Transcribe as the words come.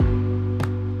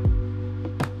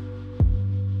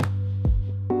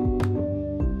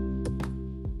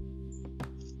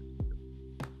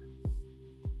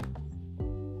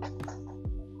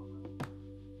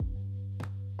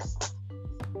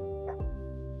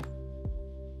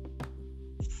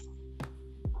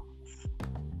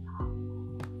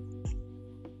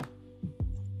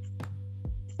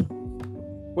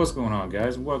What's going on,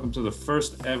 guys? Welcome to the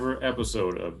first ever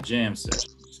episode of Jam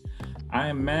Sessions. I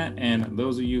am Matt, and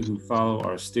those of you who follow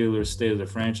our Steelers State of the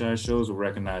Franchise shows will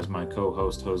recognize my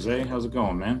co-host Jose. How's it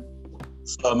going, man?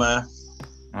 What's up, man?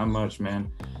 Not much, man.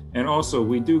 And also,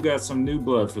 we do got some new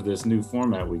blood for this new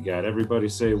format we got. Everybody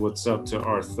say what's up to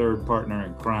our third partner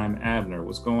in crime, Abner.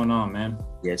 What's going on, man?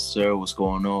 Yes, sir. What's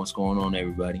going on? What's going on,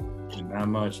 everybody? Not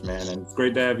much, man. And it's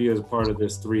great to have you as a part of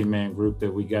this three-man group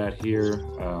that we got here.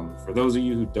 For those of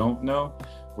you who don't know,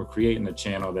 we're creating a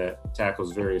channel that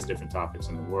tackles various different topics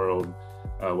in the world,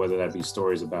 whether that be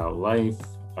stories about life.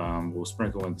 We'll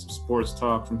sprinkle in some sports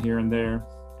talk from here and there,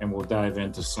 and we'll dive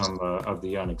into some of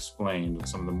the unexplained,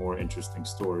 some of the more interesting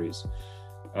stories.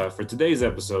 For today's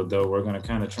episode, though, we're going to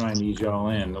kind of try and ease y'all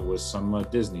in with some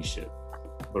Disney shit.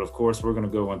 But of course, we're going to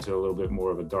go into a little bit more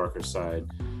of a darker side,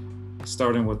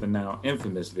 starting with the now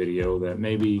infamous video that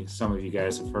maybe some of you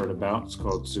guys have heard about. It's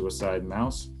called Suicide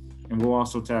Mouse. And we'll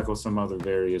also tackle some other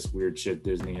various weird shit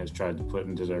Disney has tried to put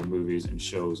into their movies and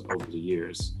shows over the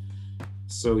years.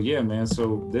 So yeah, man,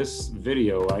 so this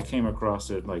video, I came across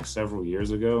it like several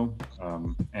years ago,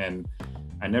 and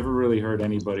I never really heard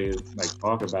anybody like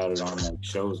talk about it on like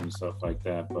shows and stuff like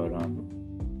that. But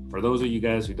for those of you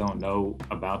guys who don't know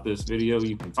about this video,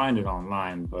 you can find it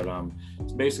online, but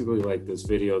it's basically like this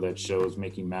video that shows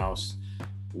Mickey Mouse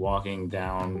walking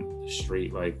down the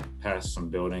street, like past some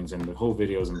buildings, and the whole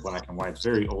video is in black and white. It's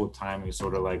very old timey,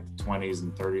 sort of like the 20s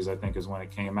and 30s, I think is when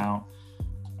it came out.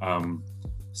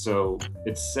 So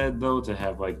it's said, though, to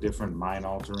have like different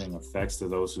mind-altering effects to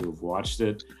those who have watched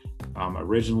it.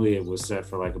 Originally, it was set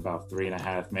for like about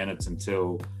 3.5 minutes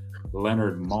until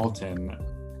Leonard Maltin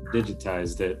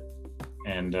digitized it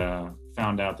and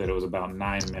found out that it was about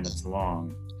 9 minutes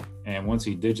long. And once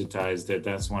he digitized it,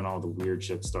 that's when all the weird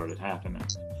shit started happening.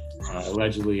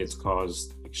 Allegedly, it's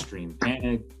caused extreme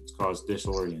panic, it's caused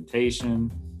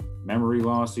disorientation, memory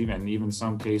loss, even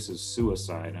some cases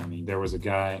suicide. I mean, there was a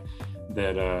guy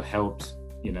that helped,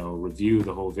 review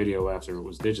the whole video after it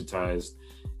was digitized,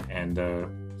 and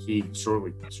he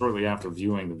shortly after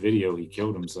viewing the video, he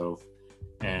killed himself.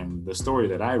 And the story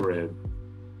that I read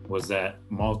was that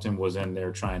Maltin was in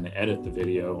there trying to edit the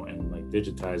video and like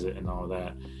digitize it and all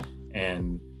that,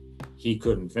 and he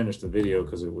couldn't finish the video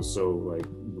because it was so like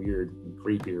weird and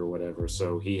creepy or whatever.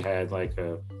 So he had like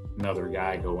another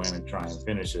guy go in and try and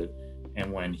finish it.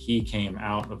 And when he came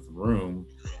out of the room,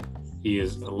 he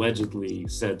is allegedly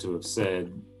said to have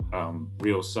said,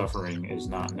 real suffering is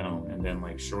not known. And then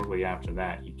like shortly after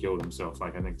that, he killed himself,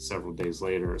 like I think several days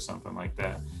later or something like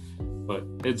that. But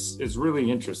it's really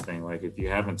interesting. Like if you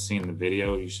haven't seen the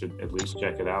video, you should at least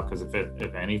check it out, because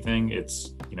if anything,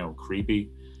 it's creepy.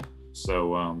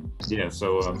 So I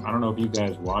don't know if you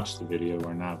guys watched the video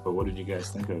or not, but what did you guys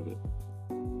think of it?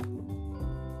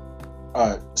 All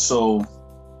right, so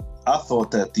I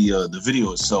thought that the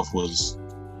video itself was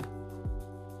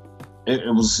it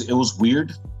was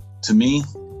weird to me.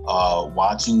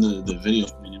 Watching the video,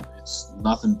 I mean, it's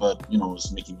nothing but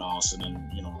it's Mickey Mouse, and then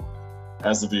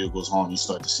as the video goes on, you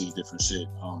start to see different shit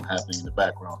happening in the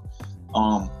background.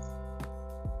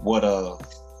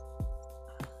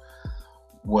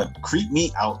 What creeped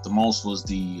me out the most was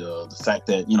the fact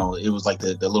that it was like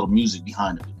the little music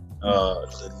behind it,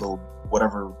 the little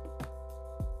whatever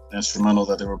instrumental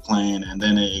that they were playing, and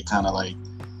then it kind of like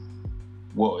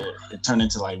it turned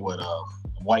into like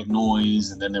white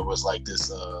noise, and then there was like this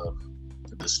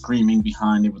the screaming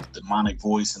behind it with the demonic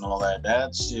voice and all that.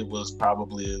 That shit was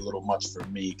probably a little much for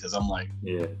me, because I'm like,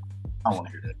 yeah, I want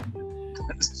to hear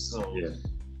that. So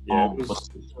yeah, it was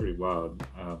pretty wild.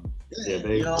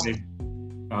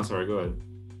 I'm sorry, go ahead.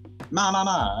 No.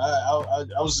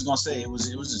 I was just gonna say it was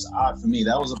just odd for me.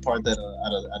 That was a part that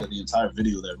out of the entire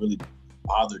video that really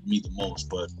bothered me the most.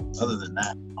 But other than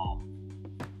that,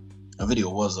 the video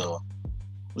was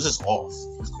just off.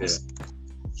 Yeah.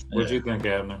 What do you think,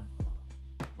 Abner?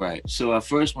 Right. So at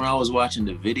first, when I was watching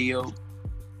the video,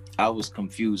 I was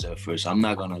confused at first. I'm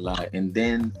not gonna lie. And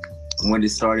then when it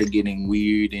started getting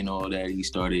weird and all that, he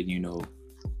started,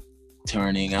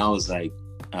 turning. I was like,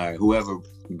 all right, whoever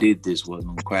did this was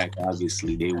on crack.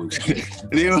 Obviously, they was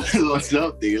on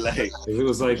something. Like it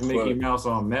was like Mickey Mouse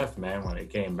on meth, man, when it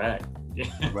came back.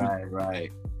 Right.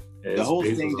 The whole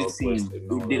thing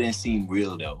didn't seem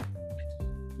real though.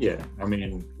 Yeah, I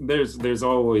mean, there's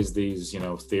always these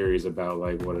theories about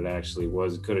like what it actually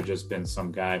was. It could have just been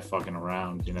some guy fucking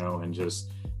around, and just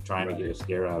trying to get a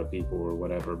scare out of people or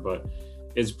whatever. But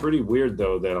it's pretty weird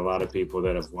though that a lot of people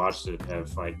that have watched it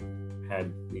have like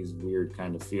had these weird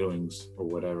kind of feelings or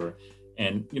whatever.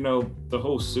 And the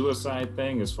whole suicide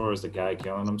thing, as far as the guy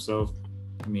killing himself,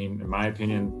 I mean, in my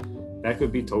opinion, that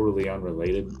could be totally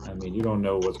unrelated. I mean, you don't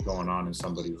know what's going on in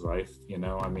somebody's life, you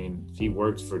know? I mean, if he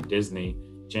worked for Disney,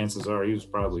 chances are he was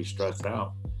probably stressed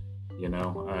out, you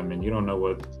know? I mean, you don't know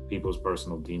what people's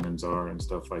personal demons are and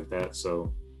stuff like that.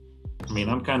 So, I mean,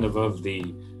 I'm kind of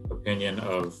the opinion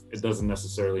of it doesn't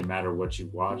necessarily matter what you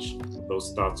watch.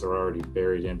 Those thoughts are already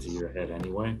buried into your head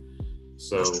anyway.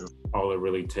 So all it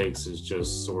really takes is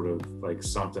just sort of like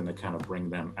something to kind of bring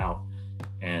them out.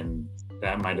 And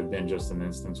that might have been just an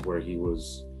instance where he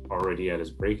was already at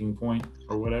his breaking point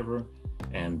or whatever.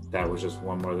 And that was just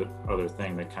one other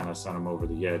thing that kind of sent him over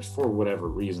the edge for whatever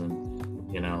reason.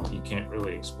 You know, you can't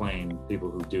really explain people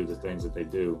who do the things that they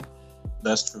do.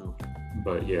 That's true.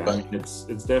 But yeah, I mean, it's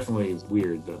definitely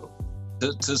weird though.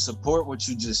 To support what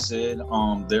you just said,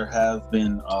 there have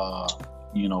been,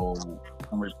 you know,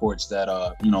 some reports that,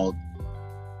 you know,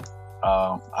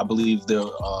 I believe there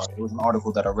was an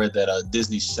article that I read that a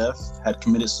Disney chef had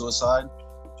committed suicide.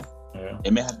 Yeah.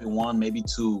 It may have been one, maybe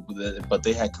two, but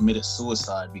they had committed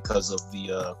suicide because of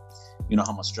the, you know,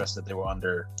 how much stress that they were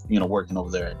under, you know, working over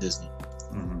there at Disney.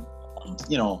 Mm-hmm.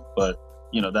 You know, but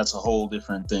you know, that's a whole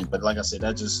different thing. But like I said,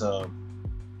 that just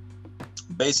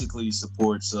basically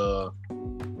supports,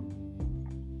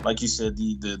 like you said,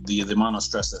 the amount of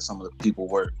stress that some of the people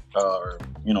work or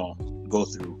you know go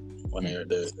through when they're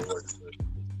working.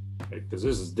 Because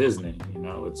this is Disney, you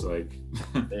know, it's like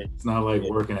it's not like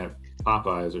working at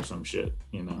Popeyes or some shit,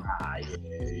 you know.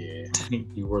 Yeah.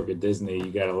 You work at Disney,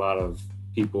 you got a lot of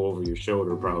people over your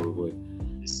shoulder probably.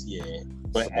 Yeah.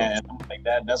 But and I'm like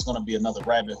that's going to be another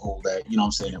rabbit hole that, you know what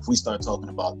I'm saying, if we start talking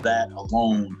about that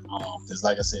alone, because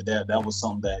like I said, that was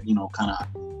something that, you know, kind of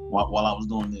while I was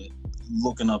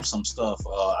looking up some stuff,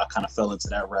 I kind of fell into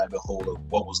that rabbit hole of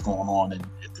what was going on at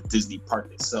the Disney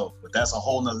park itself. But that's a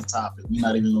whole nother topic. We're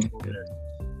not even going to go there.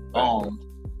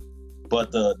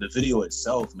 But the video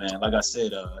itself, man, like I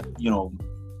said, you know,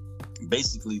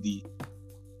 basically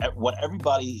what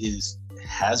everybody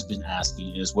has been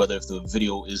asking is whether if the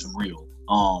video is real.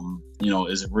 You know,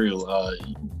 is it real? I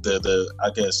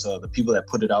guess the people that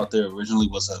put it out there originally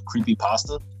was a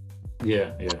creepypasta.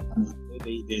 Yeah.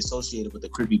 They associated with the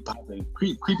creepypasta.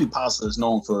 Creepypasta is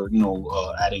known for, you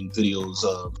know, adding videos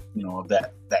of, you know, of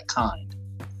that kind,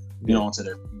 you know, into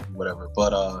their whatever.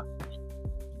 But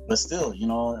still, you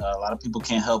know, a lot of people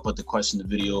can't help but to question the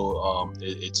video.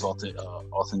 It's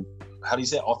how do you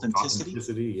say it? Authenticity?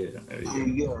 Yeah.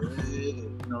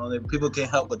 You know, people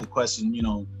can't help but to question, you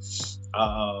know, a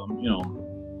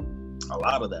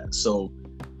lot of that. So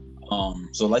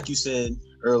like you said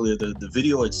earlier, the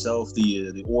video itself,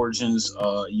 the origins,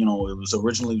 you know, it was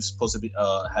originally supposed to be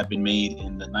have been made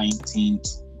in the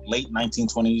late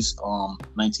 1920s,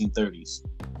 1930s.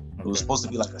 It was supposed to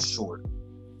be like a short.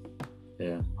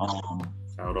 Yeah.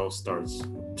 How it all starts.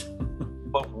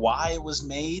 But why it was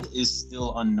made is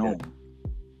still unknown.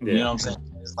 Yeah. You know what I'm saying?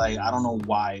 It's like, I don't know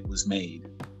why it was made.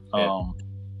 Yeah.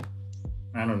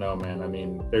 I don't know, man. I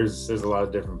mean, there's a lot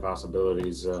of different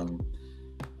possibilities.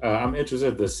 I'm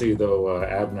interested to see, though,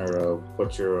 Abner,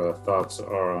 what your thoughts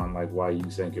are on like why you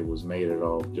think it was made at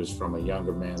all, just from a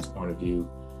younger man's point of view.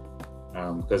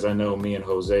 Because I know me and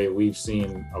Jose, we've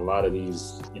seen a lot of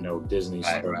these, you know, Disney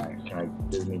stuff, like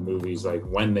Disney movies, like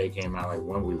when they came out, like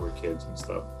when we were kids and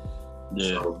stuff.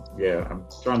 Yeah. So, yeah, I'm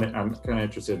kind of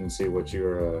interested in see what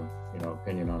your, you know,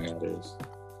 opinion on that is.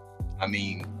 I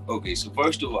mean, okay, so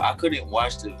first of all, I couldn't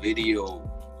watch the video,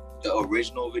 the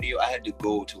original video. I had to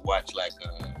go to watch like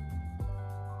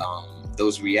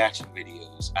those reaction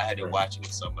videos. I had to watch it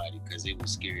with somebody because it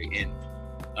was scary. And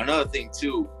another thing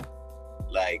too,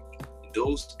 like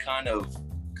those kind of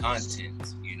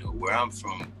content, you know, where I'm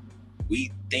from,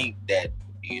 we think that,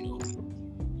 you know,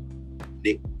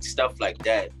 stuff like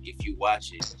that, if you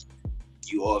watch it,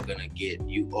 you are gonna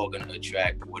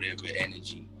attract whatever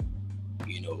energy,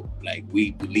 you know, like we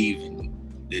believe in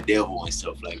the devil and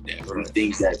stuff like that. Right. We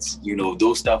think that's, you know,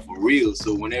 those stuff are real.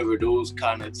 So whenever those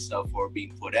kind of stuff are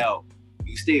being put out,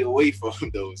 you stay away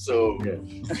from those. So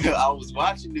I was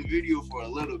watching the video for a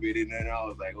little bit and then I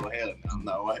was like, oh hell no, I'm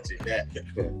not watching that.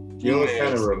 You know what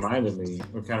kind of reminded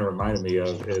me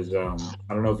of is I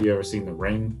don't know if you ever seen The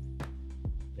Ring.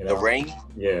 You know? The Ring?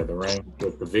 Yeah, The Ring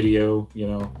with the video, you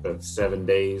know, the 7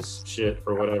 days shit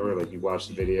or whatever. Like you watch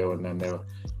the video and then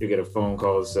you get a phone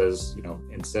call that says, you know,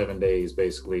 in 7 days,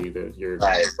 basically that you're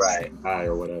right. high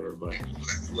or whatever. But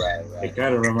right. It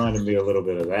kind of reminded me a little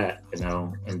bit of that, you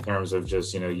know, in terms of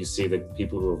just, you know, you see the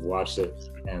people who have watched it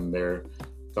and they're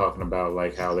talking about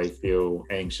like how they feel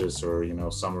anxious or, you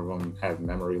know, some of them have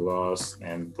memory loss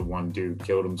and the one dude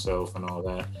killed himself and all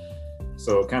that.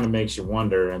 So it kind of makes you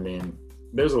wonder, I mean,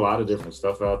 there's a lot of different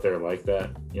stuff out there like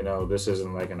that. You know, this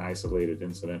isn't like an isolated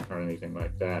incident or anything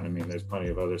like that. I mean, there's plenty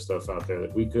of other stuff out there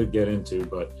that we could get into,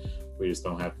 but we just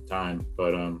don't have the time.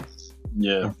 But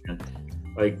yeah,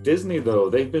 like Disney though,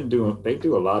 they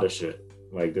do a lot of shit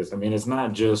like this. I mean, it's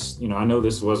not just, you know, I know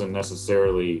this wasn't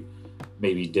necessarily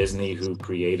maybe Disney who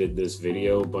created this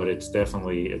video, but it's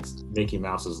Mickey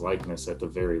Mouse's likeness at the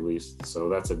very least. So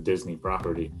that's a Disney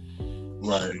property.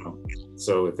 right. You know?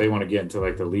 So if they want to get into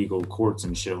like the legal courts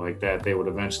and shit like that, they would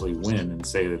eventually win and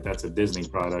say that that's a Disney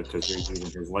product because they're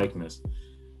using his likeness.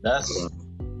 That's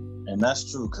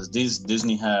true, because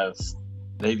Disney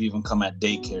they've even come at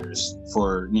daycares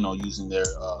for, you know, using their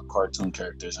cartoon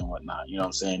characters and whatnot. You know what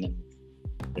I'm saying?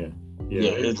 And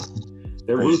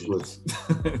they're ruthless.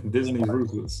 Disney's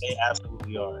ruthless. They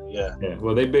absolutely are. Yeah. Yeah.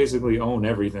 Well, they basically own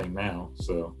everything now.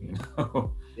 So, you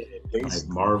know, like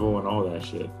Marvel and all that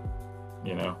shit.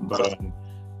 You know, but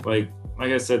like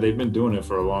I said, they've been doing it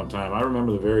for a long time. I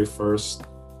remember the very first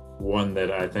one that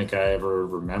I think I ever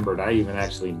remembered. I even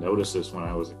actually noticed this when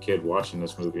I was a kid watching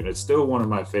this movie, and it's still one of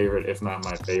my favorite, if not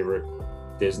my favorite,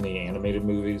 Disney animated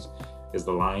movies, is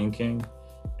The Lion King.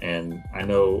 And I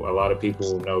know a lot of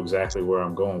people know exactly where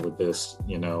I'm going with this,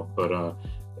 you know, but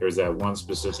there's that one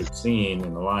specific scene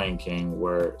in The Lion King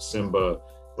where Simba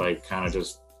like kind of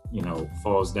just, you know,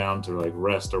 falls down to like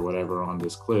rest or whatever on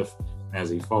this cliff. As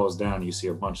he falls down, you see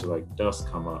a bunch of like dust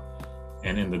come up.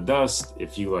 And in the dust,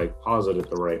 if you like pause it at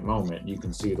the right moment, you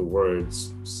can see the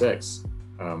words sex,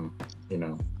 you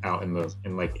know, out in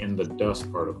the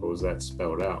dust particles that's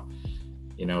spelled out.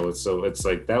 You know, it's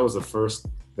like that was the first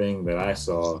thing that I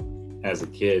saw as a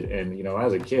kid. And, you know,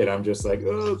 as a kid, I'm just like,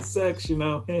 oh, it's sex, you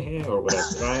know, or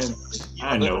whatever.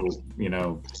 I know, you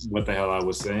know, what the hell I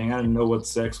was saying. I didn't know what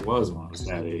sex was when I was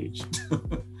that age.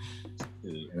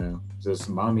 You know, just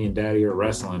mommy and daddy are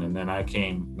wrestling, and then I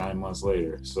came 9 months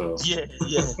later. So yeah.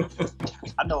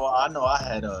 I know.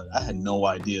 I had no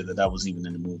idea that was even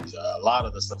in the movies. A lot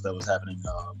of the stuff that was happening,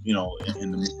 you know, in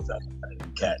the movies, I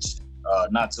didn't catch.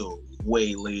 Not till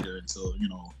way later, until, you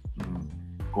know,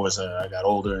 of course, I got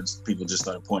older and people just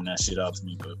started pointing that shit out to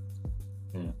me. But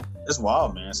it's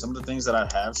wild, man. Some of the things that I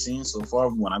have seen so far,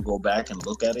 when I go back and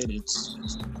look at it, it's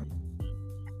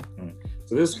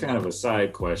So this is kind of a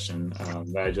side question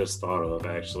that I just thought of,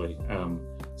 actually.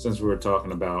 Since we were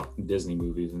talking about Disney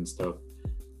movies and stuff,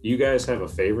 do you guys have a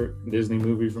favorite Disney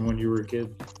movie from when you were a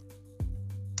kid?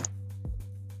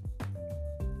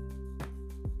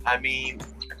 I mean,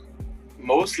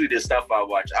 mostly the stuff I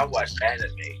watched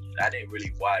anime. I didn't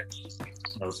really watch.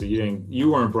 Oh, so you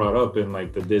weren't brought up in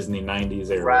like the Disney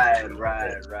 90s era.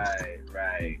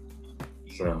 Right.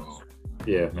 So,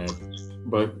 yeah, man.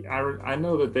 But I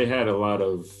know that they had a lot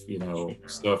of, you know,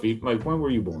 stuff. Like, when were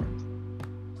you born?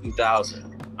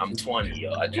 2000. I'm 20,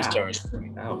 yo. I just turned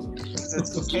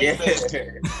 2000. Yeah.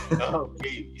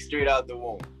 Okay, straight out the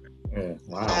womb. Yeah.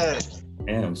 Wow.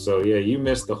 Damn. So yeah, you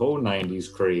missed the whole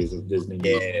 90s craze of Disney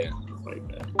movies. Yeah. Like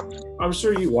that. I'm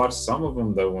sure you watched some of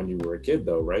them though when you were a kid,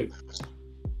 though, right?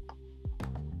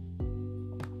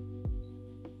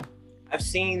 I've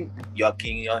seen y'all.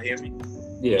 Can y'all hear me?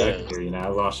 Yeah, I can hear you now. I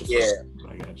lost you.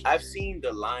 I got you. I've seen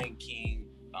The Lion King,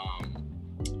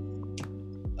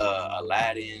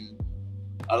 Aladdin.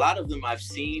 A lot of them I've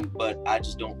seen, but I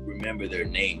just don't remember their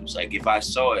names. Like if I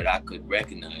saw it, I could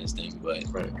recognize them, but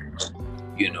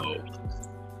you know,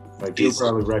 like you'll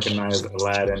probably recognize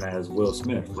Aladdin as Will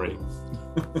Smith, right?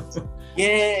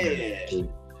 Yeah.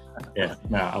 Yeah.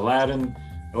 Now Aladdin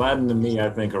to me, I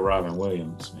think of Robin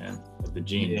Williams, man, the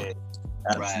genie. Yeah.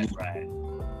 Right.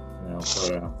 You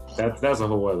know, but that's a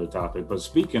whole other topic. But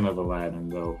speaking of Aladdin,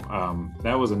 though,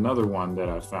 that was another one that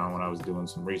I found when I was doing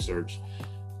some research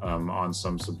on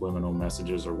some subliminal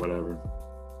messages or whatever.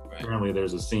 Right. Apparently,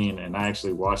 there's a scene, and I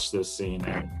actually watched this scene,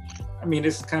 and I mean,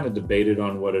 it's kind of debated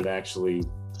on what it actually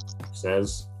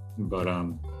says, but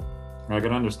I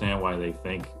can understand why they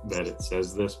think that it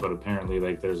says this. But apparently,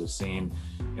 like, there's a scene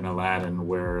in Aladdin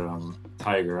where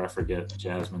Tiger, I forget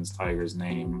Jasmine's tiger's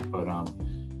name, but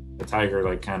the tiger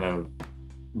like kind of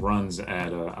runs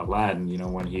at Aladdin, you know,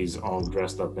 when he's all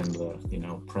dressed up in the, you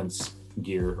know, prince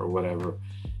gear or whatever,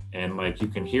 and like you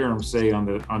can hear him say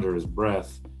under his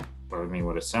breath, or I mean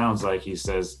what it sounds like, he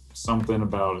says something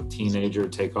about a teenager,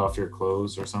 take off your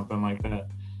clothes or something like that.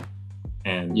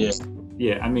 And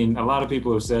yeah, I mean, a lot of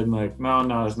people have said like,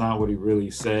 no, it's not what he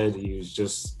really said. He was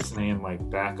just saying like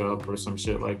back up or some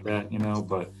shit like that, you know.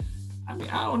 But I mean,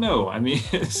 I don't know. I mean,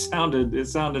 it sounded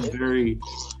very,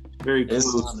 very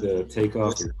close to take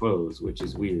off your clothes, which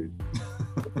is weird.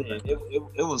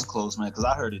 it was close, man, because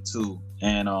I heard it too,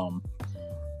 and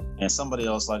somebody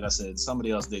else, like I said,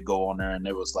 somebody else did go on there, and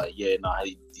they was like, yeah, no,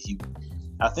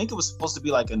 I think it was supposed to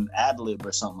be like an ad lib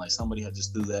or something. Like somebody had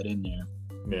just threw that in there.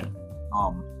 Yeah.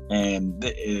 And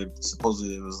it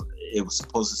supposedly it was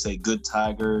supposed to say "Good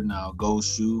Tiger, now go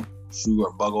shoe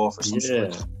or bug off" or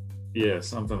something. Yeah,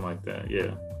 something like that.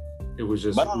 Yeah. It was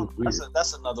just. But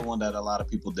that's another one that a lot of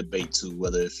people debate too,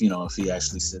 whether if he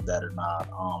actually said that or not.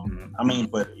 I mean,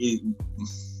 but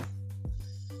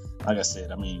like I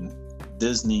said, I mean,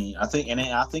 Disney. I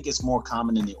think it's more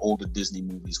common in the older Disney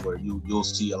movies where you'll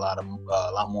see a lot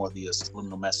more of the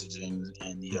subliminal messaging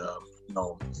and the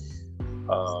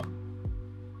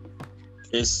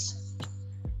it's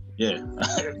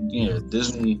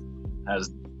Disney has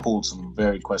pulled some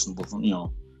very questionable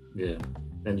Yeah.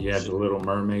 And you had the Little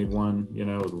Mermaid one, the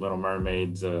Little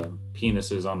Mermaid's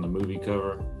penises on the movie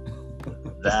cover.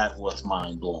 That was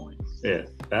mind blowing. Yeah,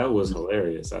 that was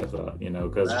hilarious. I thought,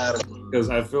 because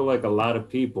I feel like a lot of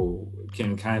people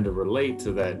can kind of relate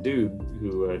to that dude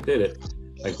who did it,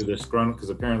 like the disgruntled, because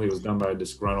apparently it was done by a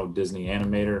disgruntled Disney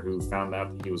animator who found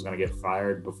out that he was going to get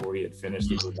fired before he had finished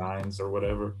the designs or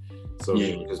whatever. So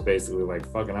he was just basically like,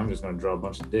 "Fucking, I'm just going to draw a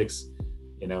bunch of dicks."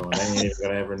 And they ain't even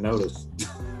gonna ever notice.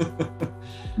 But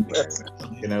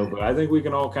I think we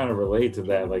can all kind of relate to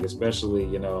that, like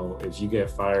especially, if you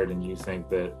get fired and you think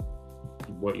that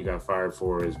what you got fired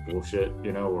for is bullshit,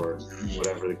 or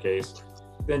whatever the case,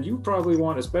 then you probably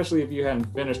want, especially if you hadn't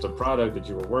finished a product that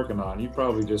you were working on, you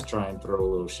probably just try and throw a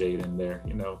little shade in there,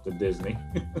 to Disney.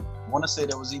 I want to say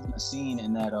there was even a scene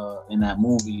in that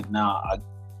movie. Now,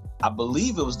 I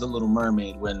believe it was The Little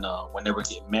Mermaid when they were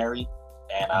getting married.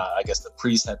 And I guess the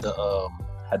priest had to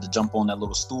jump on that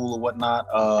little stool or whatnot,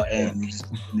 and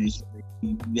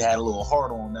they had a little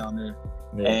heart on down there,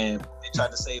 and they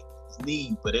tried to save his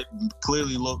knee, but it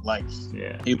clearly looked like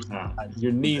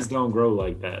your knees don't grow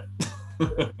like that.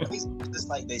 It's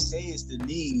like they say it's the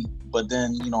knee, but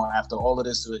then after all of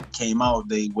this came out,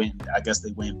 they went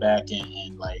back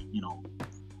and like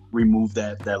removed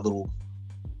that little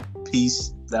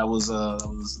piece that was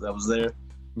there.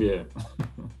 Yeah.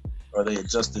 Or they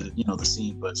adjusted, the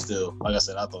scene, but still, like I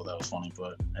said, I thought that was funny.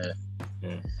 But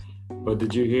yeah. But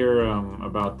did you hear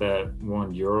about that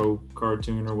one Euro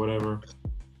cartoon or whatever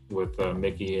with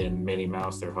Mickey and Minnie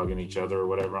Mouse? They're hugging each other or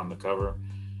whatever on the cover,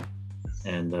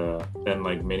 and then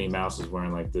like Minnie Mouse is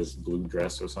wearing like this blue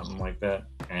dress or something like that,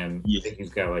 and Mickey's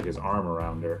got like his arm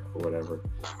around her or whatever.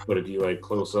 But if you like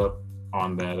close up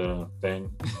on that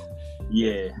thing,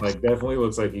 like definitely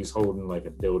looks like he's holding like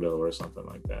a dildo or something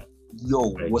like that. Yo,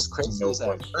 what's crazy is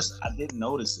at first I didn't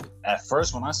notice it. At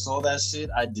first, when I saw that shit,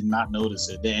 I did not notice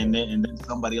it. And then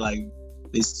somebody like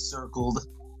they circled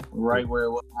right where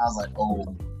it was. I was like,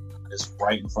 oh, it's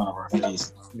right in front of our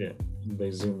face. Yeah,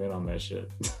 they zoom in on that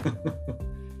shit.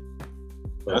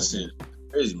 That's it.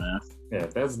 Crazy, man. Yeah,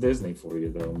 that's Disney for you,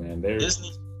 though, man. They're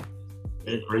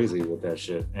crazy with that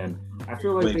shit, and I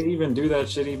feel like they even do that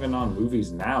shit even on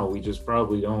movies now. We just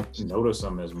probably don't notice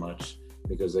them as much,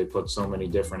 because they put so many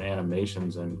different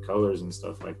animations and colors and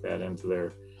stuff like that into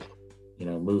their,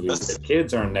 movies. The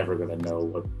kids are never going to know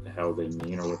what the hell they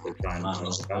mean or what they're trying to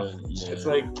talk about. Yeah. It's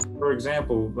like, for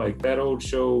example, like that old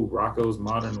show, Rocko's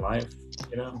Modern Life,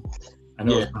 I know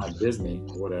it's not Disney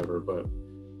or whatever, but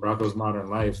Rocko's Modern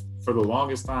Life, for the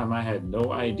longest time, I had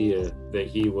no idea that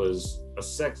he was a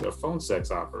phone sex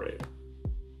operator.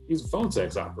 He's a phone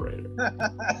sex operator.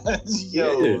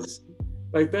 Yo. It is.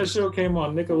 Like that show came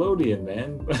on Nickelodeon,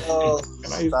 man.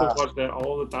 And I used to watch that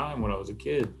all the time when I was a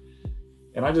kid.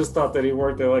 And I just thought that he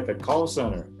worked at like a call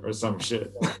center or some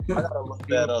shit. I gotta look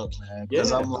that up, man.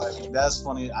 Because I'm like, that's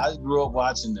funny. I grew up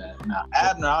watching that. Now,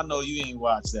 Abner, I know you ain't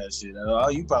watched that shit at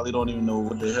all. You probably don't even know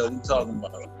what the hell you talking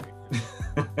about.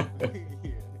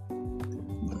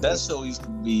 But that show used to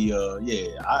be,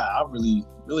 I really,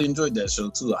 really enjoyed that show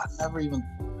too. I never even,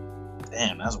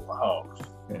 damn, that's wild.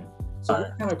 Yeah. So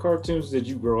what kind of cartoons did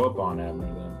you grow up on, Abner,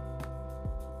 then?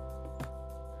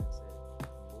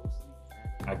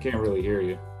 I can't really hear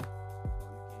you.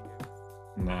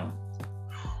 No.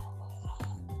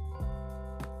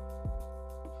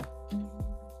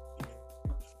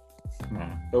 Nah,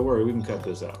 don't worry, we can cut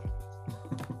this out.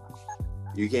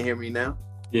 You can't hear me now?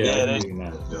 Yeah, I can hear you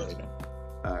now.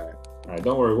 All right. All right,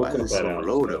 don't worry, we'll cut that out.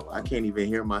 Low, though? I can't even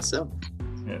hear myself.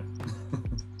 Yeah.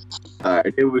 All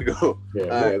right, here we go.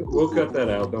 Yeah, we'll cut that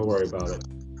out. Don't worry about it.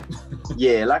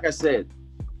 Yeah, like I said,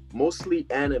 mostly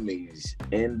animes,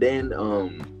 and then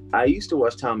I used to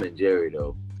watch Tom and Jerry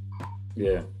though.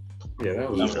 Yeah,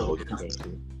 that was that was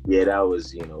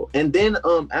and then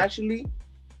actually,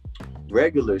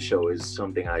 Regular Show is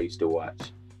something I used to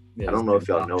watch. Yeah, I don't know if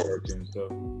y'all know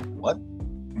what.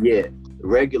 Yeah,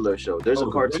 Regular Show. There's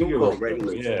a cartoon called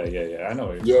Regular Show. Yeah, I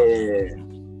know.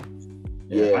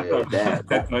 Yeah, I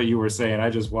that. thought you were saying I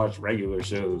just watch regular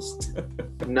shows.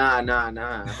 Nah.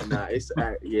 It's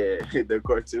yeah, the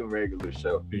cartoon regular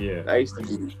show. Yeah. That used to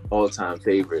be all-time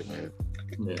favorite, man.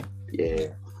 Yeah. Yeah,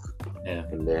 Yeah.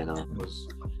 and then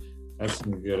That's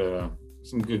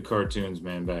some good cartoons,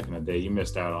 man, back in the day. You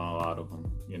missed out on a lot of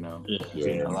them, you know. Yeah.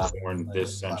 Being born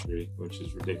this century, which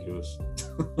is ridiculous.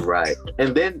 right,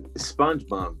 and then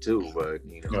SpongeBob too, but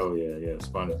you know. Oh yeah,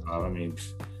 SpongeBob. I mean,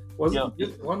 wasn't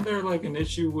there like an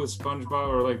issue with SpongeBob,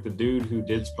 or like the dude who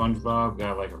did SpongeBob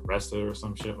got like arrested or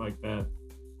some shit like that?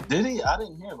 Did he? I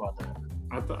didn't hear about that.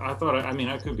 I thought. I mean,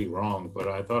 I could be wrong, but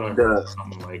I thought I heard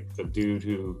something like the dude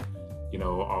who, you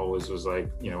know, always was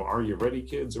like, you know, are you ready,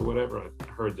 kids, or whatever. I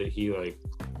heard that he like,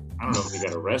 I don't know if he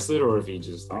got arrested or if he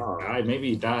just like, died. Maybe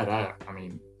he died. I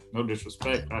mean, no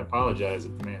disrespect. I apologize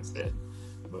if the man's dead,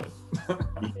 but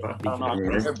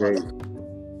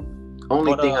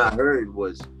Only thing I heard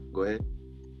was, go ahead.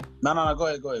 No, go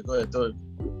ahead.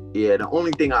 Yeah, the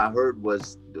only thing I heard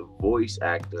was the voice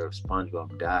actor of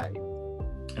SpongeBob died.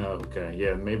 Oh, okay.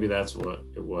 Yeah, maybe that's what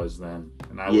it was then.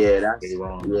 And I that's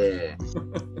wrong. Yeah.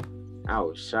 I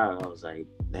was shocked. I was like,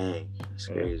 dang, that's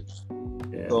crazy.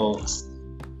 Yeah.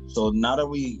 So now that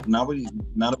we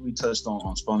touched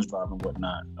on SpongeBob and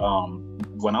whatnot,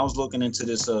 when I was looking into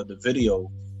this the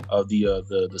video of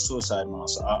the suicide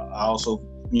mouse, I also,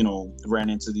 you know, ran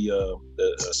into the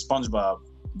SpongeBob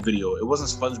video. It wasn't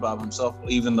SpongeBob himself,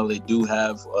 even though they do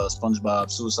have a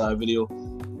SpongeBob suicide video,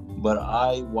 but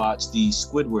I watched the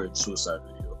Squidward suicide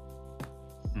video.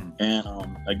 And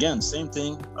again, same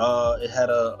thing. It had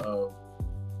a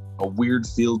weird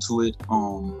feel to it.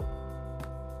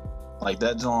 Like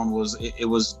that John was, it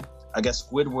was, I guess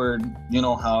Squidward, you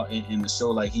know how in the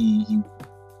show, like he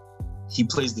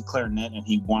plays the clarinet and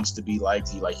he wants to be liked.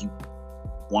 He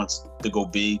wants to go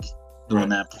big doing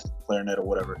that clarinet or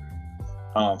whatever.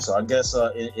 So I guess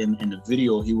in the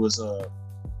video he was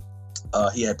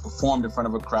he had performed in front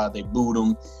of a crowd. They booed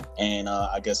him, and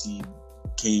I guess he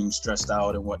came stressed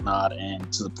out and whatnot,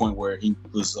 and to the point where he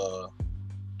was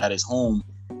at his home,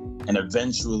 and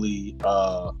eventually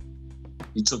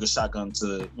he took a shotgun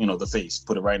to, you know, the face,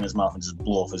 put it right in his mouth, and just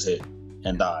blew off his head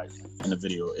and died in the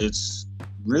video. It's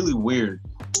really weird,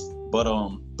 but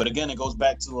again, it goes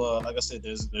back to like I said,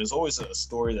 there's always a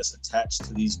story that's attached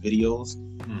to these videos,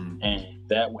 and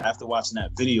that after watching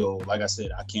that video, like I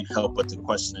said, I can't help but to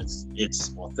question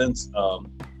its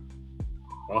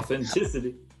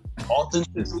authenticity.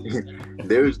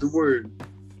 There's the word.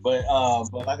 But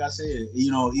like I said,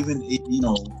 you know, even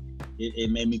it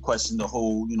made me question the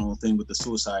whole, you know, thing with the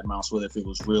suicide mouse, whether if it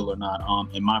was real or not.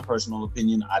 In my personal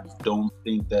opinion, I don't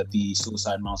think that the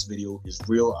suicide mouse video is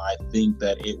real. I think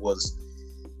that it was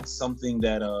something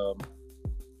that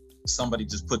somebody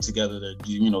just put together to,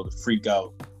 you know, to freak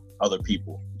out other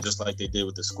people, just like they did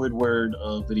with the Squidward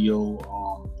video,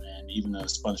 and even the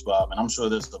SpongeBob. And I'm sure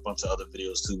there's a bunch of other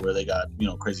videos too where they got, you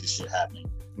know, crazy shit happening.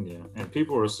 Yeah, and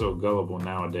people are so gullible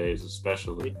nowadays,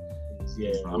 especially.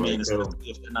 Yeah, I mean, if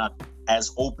they're not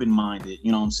as open-minded,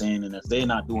 you know what I'm saying, and if they're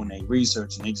not doing their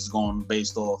research and they just going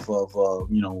based off of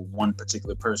you know, one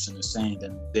particular person is saying,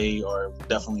 then they are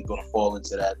definitely going to fall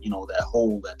into that, you know, that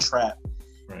hole, that trap.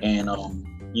 Right. And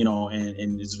you know,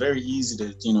 and it's very easy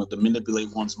to, you know, to manipulate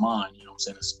one's mind, you know what I'm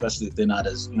saying, especially if they're not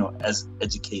as, you know, as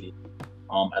educated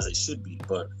as they should be.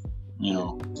 But you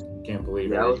know, can't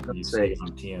believe I was gonna say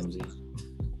on TMZ.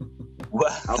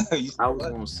 What? I was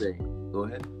gonna say, go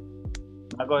ahead.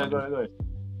 Go ahead.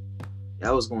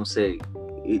 I was gonna say,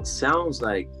 it sounds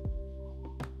like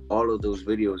all of those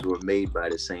videos were made by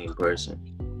the same person.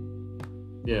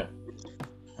 Yeah,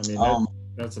 I mean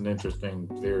that's an interesting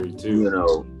theory too. You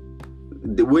know,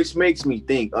 which makes me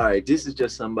think, all right, this is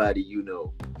just somebody, you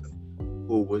know,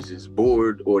 who was just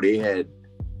bored, or they had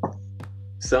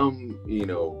some, you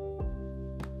know,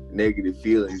 negative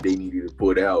feelings they needed to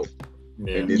put out.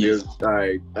 Yeah. And then there's, all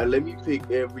right, let me pick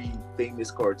every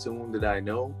famous cartoon that I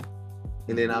know,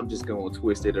 and then I'm just going to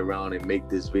twist it around and make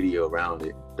this video around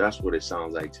it. That's what it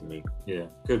sounds like to me. Yeah,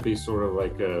 could be sort of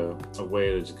like a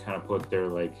way to just kind of put their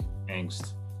like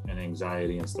angst and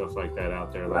anxiety and stuff like that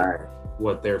out there, like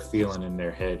what they're feeling in their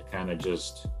head, kind of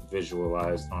just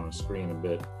visualized on a screen a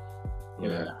bit. You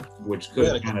know, which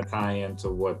could kind of tie into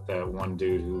what that one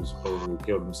dude who supposedly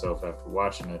killed himself after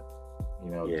watching it, you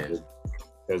know,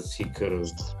 because he could have,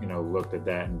 you know, looked at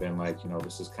that and been like, you know,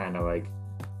 this is kind of like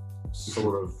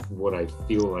sort of what I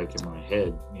feel like in my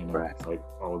head, you know, like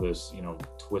all this, you know,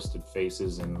 twisted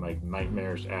faces and like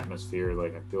nightmarish atmosphere,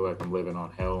 like I feel like I'm living on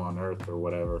hell on earth or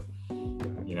whatever,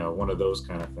 you know, one of those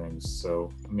kind of things.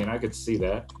 So I mean, I could see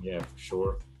that, yeah, for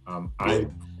sure. I'm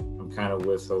kind of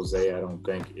with Jose. I don't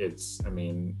think it's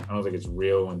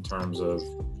real in terms of,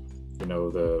 you know,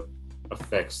 the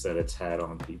effects that it's had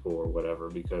on people or whatever,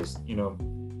 because, you know,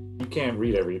 you can't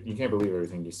believe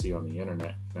everything you see on the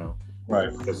internet, you know.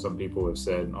 Right. Because some people have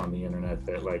said on the internet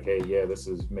that, like, hey, yeah, this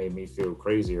has made me feel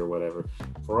crazy or whatever.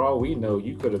 For all we know,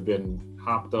 you could have been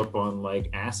hopped up on like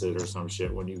acid or some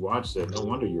shit when you watched it. No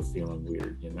wonder you're feeling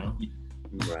weird, you know?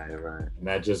 Right. And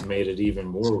that just made it even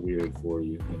more weird for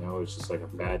you, you know? It's just like a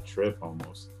bad trip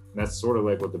almost. And that's sort of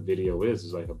like what the video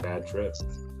is like a bad trip.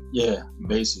 Yeah,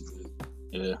 basically.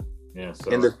 Yeah. Yeah.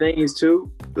 So, and the thing is too,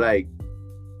 like,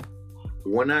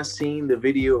 when I seen the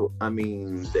video, I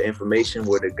mean, the information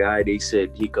where the guy, they said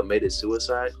he committed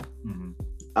suicide, mm-hmm.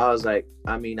 I was like,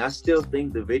 I mean, I still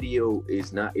think the video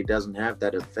it doesn't have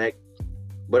that effect,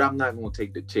 but I'm not going to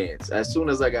take the chance. As soon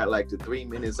as I got like the 3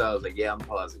 minutes, I was like, yeah, I'm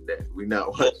pausing that. We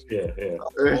not watching. Yeah.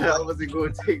 I wasn't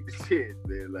going to take the chance,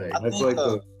 man. Like, that's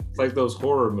it's like those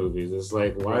horror movies. It's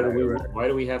like, why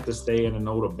do we have to stay in an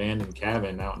old abandoned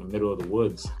cabin out in the middle of the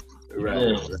woods?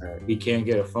 Right. We can't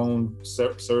get a phone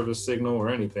service signal or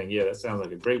anything. Yeah, that sounds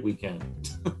like a great weekend.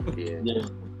 Yeah.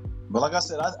 But like I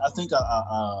said, I think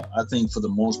for the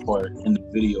most part in the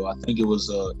video, I think it was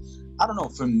I don't know,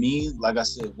 for me, like I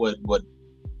said, what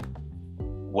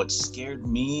scared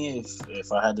me,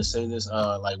 if I had to say this,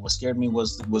 like what scared me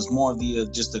was more of the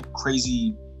just the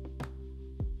crazy,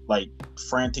 like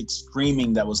frantic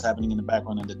screaming that was happening in the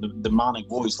background and the demonic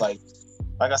voice, like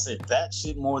I said, that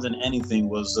shit more than anything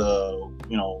was,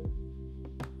 you know,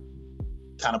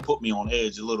 kind of put me on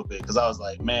edge a little bit, because I was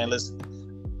like, man, listen,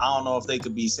 I don't know if they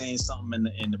could be saying something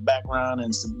in the background,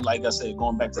 and like I said,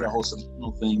 going back to the whole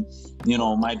subliminal thing, you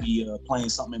know, might be playing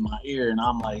something in my ear, and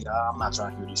I'm like, I'm not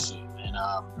trying to hear this shit, and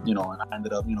you know, and I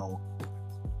ended up, you know,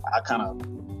 I kind of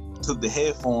took the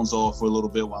headphones off for a little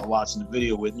bit while watching the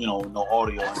video with, you know, no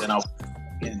audio, and then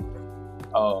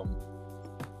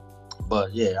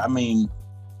but yeah, I mean,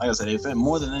 like I said, if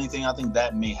more than anything, I think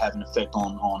that may have an effect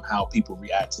on how people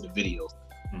react to the video.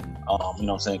 Mm-hmm. You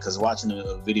know what I'm saying? Because watching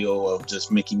a video of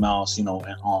just Mickey Mouse, you know,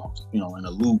 and you know, in a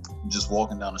loop, just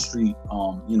walking down the street,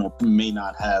 you know, may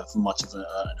not have much of an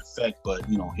effect. But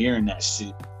you know, hearing that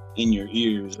shit in your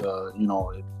ears, you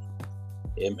know,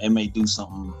 it may do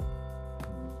something.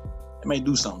 It may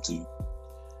do something to you.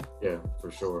 Yeah, for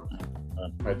sure.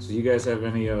 All right. So, you guys have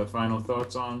any final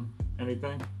thoughts on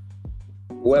anything?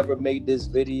 Whoever made this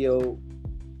video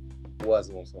was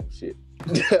on some shit.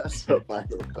 Like,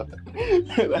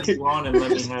 on and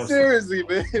let me have seriously,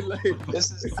 man. Like,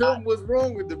 something was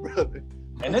wrong with the brother.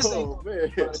 And this ain't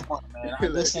the first one,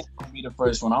 man. This ain't gonna be the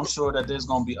first one. I'm sure that there's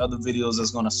gonna be other videos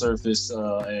that's gonna surface,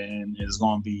 and it's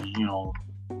gonna be, you know,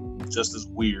 just as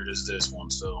weird as this one.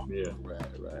 So yeah, right.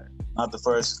 Not the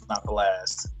first, not the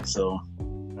last. So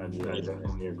I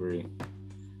definitely agree.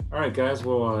 All right, guys.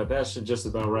 Well, that should just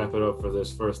about wrap it up for this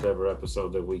first ever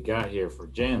episode that we got here for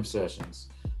Jam Sessions.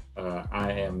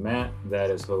 I am Matt.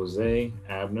 That is Jose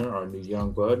Abner, our new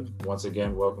young bud. Once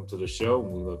again, welcome to the show.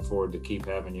 And we look forward to keep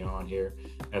having you on here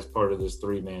as part of this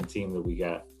 3-man team that we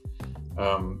got.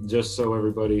 Just so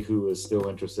everybody who is still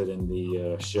interested in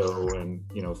the show and,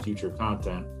 you know, future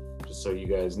content, just so you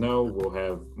guys know, we'll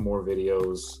have more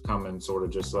videos coming sort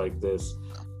of just like this.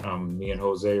 Me and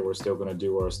Jose, we're still going to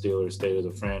do our Steelers State of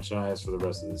the Franchise for the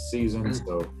rest of the season.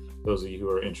 So those of you who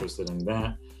are interested in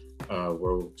that,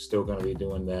 we're still going to be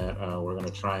doing that. We're going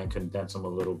to try and condense them a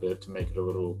little bit to make it a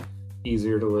little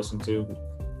easier to listen to.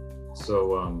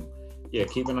 So, yeah,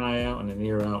 keep an eye out and an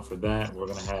ear out for that. We're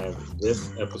going to have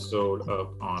this episode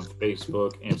up on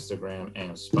Facebook, Instagram,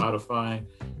 and Spotify.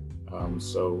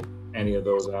 So any of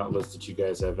those outlets that you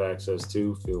guys have access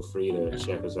to, feel free to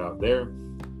check us out there.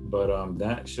 But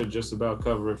that should just about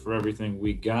cover it for everything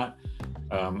we got.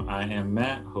 I am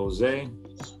Matt. Jose.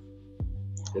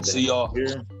 Good to see y'all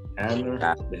here. Abner,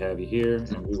 good to have you here,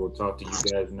 and we will talk to you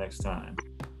guys next time.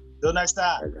 Till next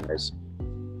time. All right, guys.